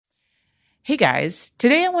Hey guys,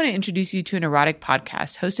 today I want to introduce you to an erotic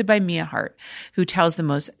podcast hosted by Mia Hart, who tells the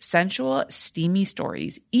most sensual, steamy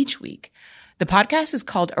stories each week. The podcast is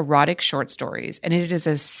called Erotic Short Stories, and it is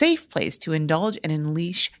a safe place to indulge and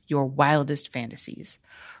unleash your wildest fantasies.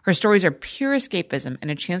 Her stories are pure escapism and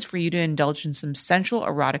a chance for you to indulge in some sensual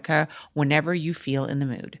erotica whenever you feel in the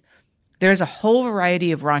mood. There's a whole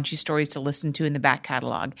variety of raunchy stories to listen to in the back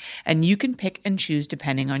catalog, and you can pick and choose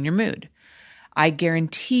depending on your mood. I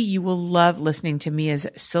guarantee you will love listening to Mia's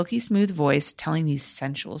silky smooth voice telling these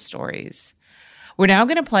sensual stories. We're now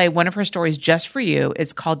going to play one of her stories just for you.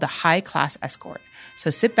 It's called The High Class Escort. So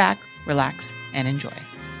sit back, relax, and enjoy.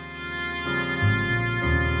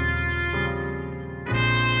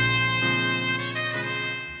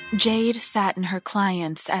 Jade sat in her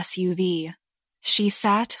client's SUV. She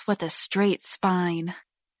sat with a straight spine,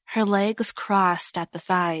 her legs crossed at the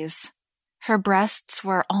thighs. Her breasts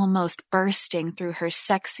were almost bursting through her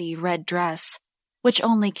sexy red dress, which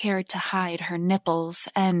only cared to hide her nipples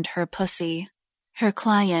and her pussy. Her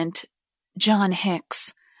client, John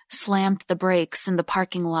Hicks, slammed the brakes in the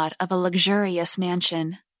parking lot of a luxurious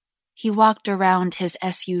mansion. He walked around his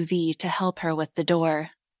SUV to help her with the door.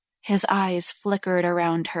 His eyes flickered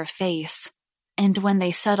around her face, and when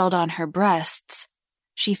they settled on her breasts,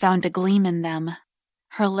 she found a gleam in them.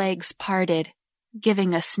 Her legs parted,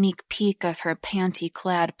 giving a sneak peek of her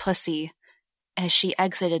panty-clad pussy as she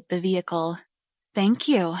exited the vehicle. "Thank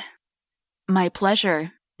you." "My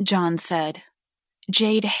pleasure," John said.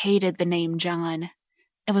 Jade hated the name John.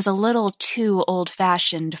 It was a little too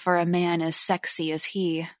old-fashioned for a man as sexy as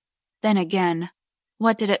he. Then again,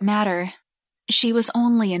 what did it matter? She was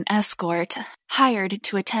only an escort, hired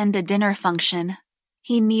to attend a dinner function.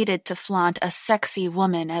 He needed to flaunt a sexy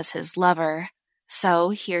woman as his lover, so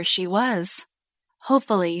here she was.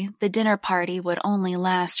 Hopefully, the dinner party would only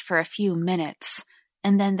last for a few minutes,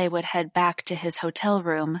 and then they would head back to his hotel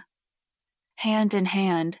room. Hand in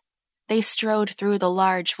hand, they strode through the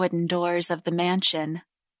large wooden doors of the mansion.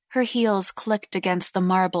 Her heels clicked against the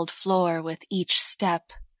marbled floor with each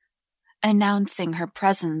step, announcing her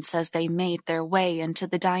presence as they made their way into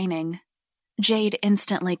the dining. Jade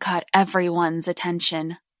instantly caught everyone's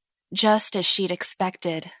attention, just as she'd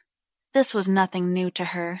expected. This was nothing new to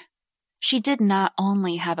her. She did not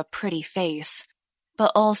only have a pretty face,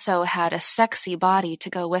 but also had a sexy body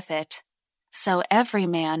to go with it, so every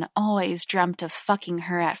man always dreamt of fucking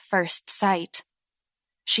her at first sight.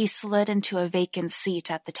 She slid into a vacant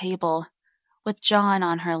seat at the table, with John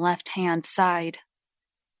on her left-hand side.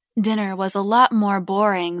 Dinner was a lot more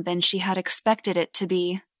boring than she had expected it to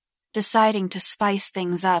be. Deciding to spice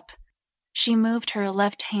things up, she moved her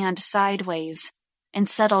left hand sideways and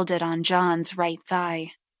settled it on John's right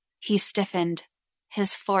thigh. He stiffened,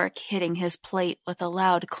 his fork hitting his plate with a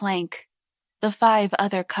loud clank. The 5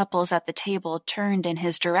 other couples at the table turned in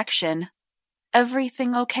his direction.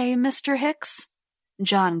 "Everything okay, Mr. Hicks?"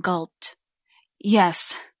 John gulped.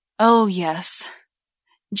 "Yes. Oh, yes."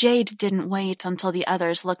 Jade didn't wait until the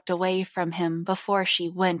others looked away from him before she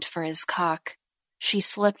went for his cock. She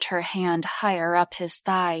slipped her hand higher up his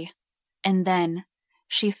thigh, and then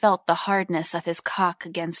she felt the hardness of his cock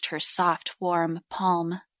against her soft, warm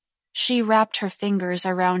palm. She wrapped her fingers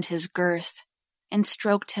around his girth and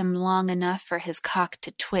stroked him long enough for his cock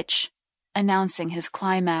to twitch, announcing his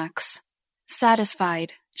climax.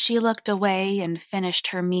 Satisfied, she looked away and finished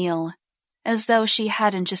her meal, as though she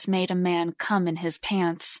hadn't just made a man come in his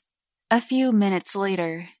pants. A few minutes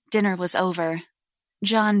later, dinner was over.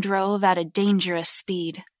 John drove at a dangerous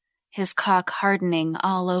speed, his cock hardening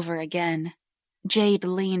all over again. Jade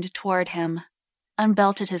leaned toward him,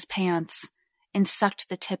 unbelted his pants, and sucked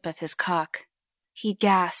the tip of his cock. He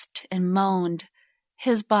gasped and moaned,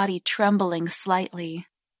 his body trembling slightly.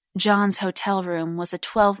 John's hotel room was a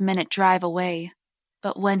 12-minute drive away,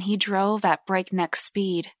 but when he drove at breakneck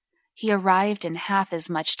speed, he arrived in half as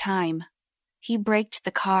much time. He braked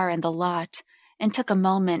the car in the lot and took a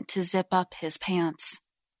moment to zip up his pants.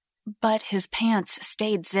 But his pants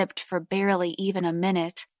stayed zipped for barely even a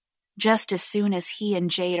minute. Just as soon as he and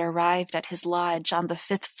Jade arrived at his lodge on the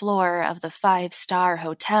 5th floor of the 5-star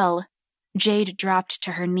hotel, Jade dropped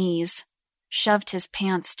to her knees, shoved his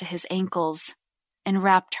pants to his ankles, and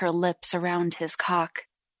wrapped her lips around his cock.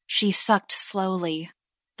 She sucked slowly,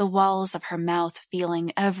 the walls of her mouth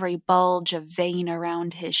feeling every bulge of vein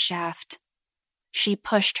around his shaft. She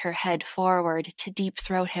pushed her head forward to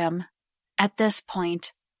deep-throat him. At this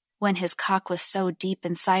point, when his cock was so deep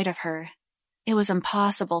inside of her, it was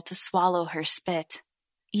impossible to swallow her spit.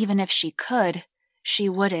 Even if she could, she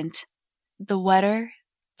wouldn't. The wetter,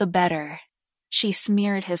 the better. She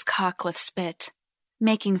smeared his cock with spit,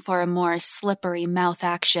 making for a more slippery mouth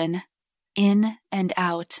action. In and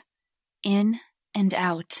out, in and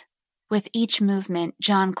out. With each movement,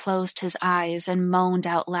 John closed his eyes and moaned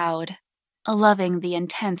out loud, loving the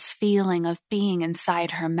intense feeling of being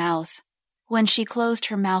inside her mouth. When she closed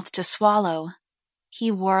her mouth to swallow,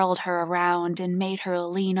 he whirled her around and made her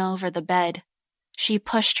lean over the bed. She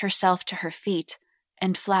pushed herself to her feet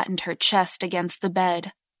and flattened her chest against the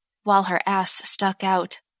bed, while her ass stuck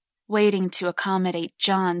out, waiting to accommodate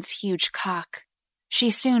John's huge cock. She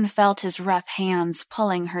soon felt his rough hands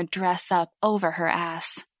pulling her dress up over her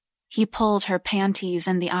ass. He pulled her panties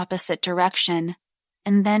in the opposite direction,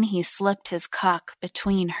 and then he slipped his cock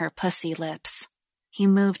between her pussy lips. He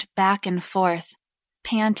moved back and forth,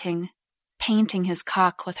 panting, painting his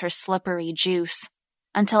cock with her slippery juice,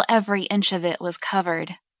 until every inch of it was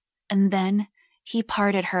covered, and then he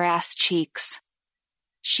parted her ass cheeks.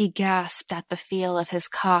 She gasped at the feel of his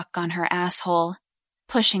cock on her asshole,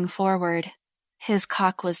 pushing forward. His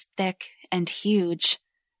cock was thick and huge,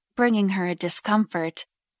 bringing her a discomfort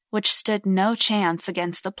which stood no chance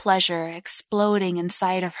against the pleasure exploding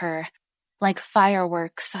inside of her like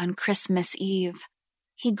fireworks on Christmas Eve.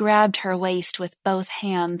 He grabbed her waist with both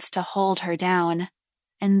hands to hold her down,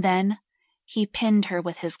 and then he pinned her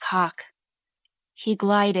with his cock. He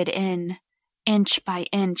glided in, inch by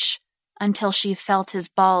inch, until she felt his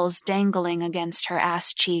balls dangling against her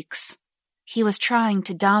ass cheeks. He was trying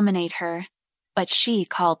to dominate her, but she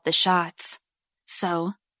called the shots.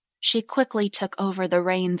 So, she quickly took over the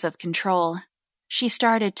reins of control. She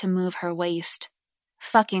started to move her waist,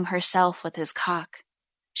 fucking herself with his cock.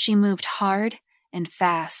 She moved hard and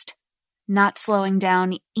fast, not slowing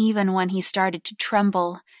down even when he started to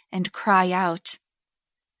tremble and cry out.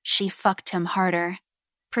 She fucked him harder,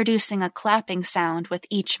 producing a clapping sound with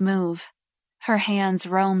each move. Her hands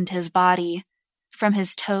roamed his body, from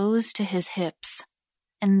his toes to his hips,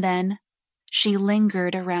 and then she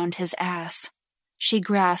lingered around his ass. She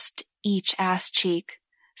grasped each ass cheek,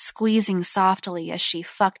 squeezing softly as she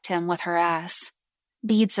fucked him with her ass.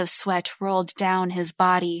 Beads of sweat rolled down his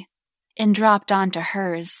body and dropped onto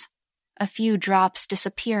hers, a few drops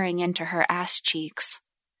disappearing into her ass cheeks.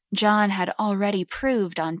 John had already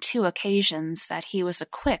proved on 2 occasions that he was a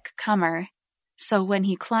quick comer, so when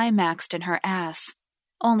he climaxed in her ass,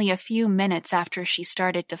 only a few minutes after she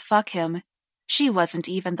started to fuck him, she wasn't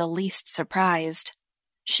even the least surprised.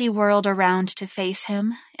 She whirled around to face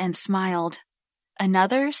him and smiled.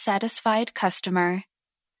 Another satisfied customer.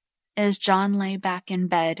 As John lay back in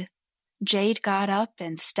bed, Jade got up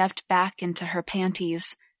and stepped back into her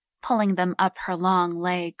panties, pulling them up her long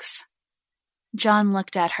legs. John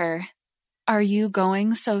looked at her. "Are you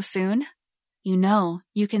going so soon? You know,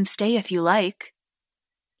 you can stay if you like."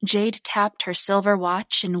 Jade tapped her silver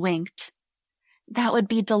watch and winked. "That would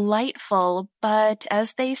be delightful, but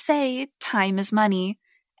as they say, time is money,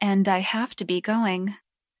 and I have to be going."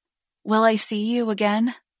 "Will I see you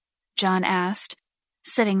again?" John asked,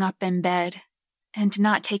 sitting up in bed and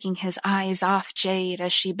not taking his eyes off Jade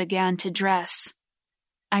as she began to dress.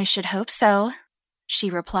 "I should hope so," she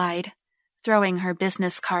replied, throwing her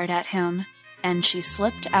business card at him, and she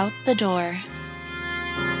slipped out the door.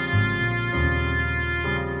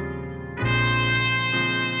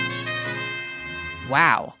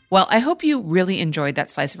 Wow. Well, I hope you really enjoyed that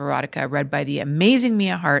slice of erotica read by the amazing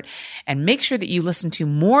Mia Hart, and make sure that you listen to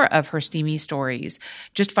more of her steamy stories.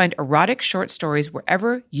 Just find Erotic Short Stories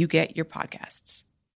wherever you get your podcasts.